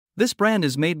This brand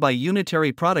is made by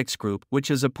Unitary Products Group, which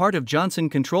is a part of Johnson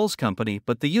Controls Company,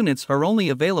 but the units are only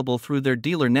available through their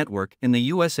dealer network in the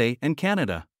USA and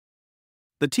Canada.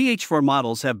 The TH4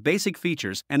 models have basic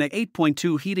features and a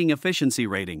 8.2 heating efficiency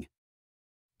rating.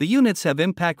 The units have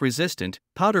impact-resistant,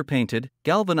 powder-painted,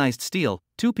 galvanized steel,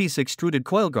 two-piece extruded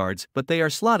coil guards, but they are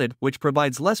slotted, which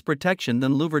provides less protection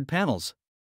than louvered panels.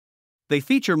 They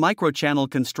feature micro-channel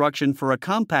construction for a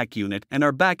compact unit and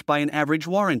are backed by an average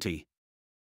warranty.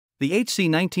 The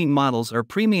HC19 models are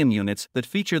premium units that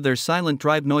feature their silent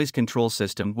drive noise control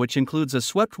system, which includes a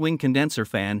swept wing condenser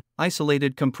fan,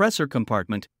 isolated compressor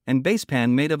compartment, and base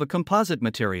pan made of a composite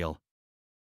material.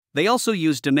 They also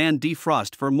use demand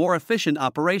defrost for more efficient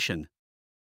operation.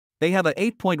 They have a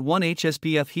 8.1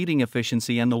 HSPF heating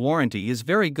efficiency and the warranty is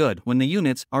very good when the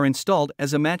units are installed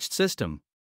as a matched system.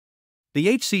 The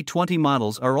HC20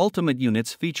 models are ultimate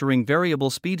units featuring variable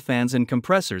speed fans and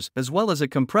compressors, as well as a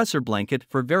compressor blanket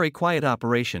for very quiet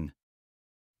operation.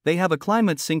 They have a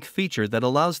climate sync feature that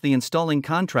allows the installing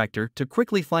contractor to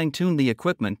quickly fine-tune the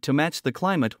equipment to match the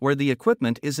climate where the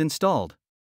equipment is installed.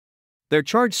 Their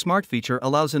Charge Smart feature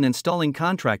allows an installing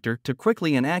contractor to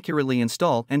quickly and accurately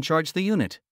install and charge the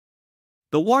unit.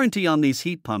 The warranty on these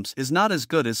heat pumps is not as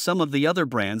good as some of the other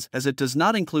brands, as it does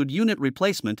not include unit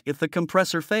replacement if the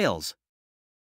compressor fails.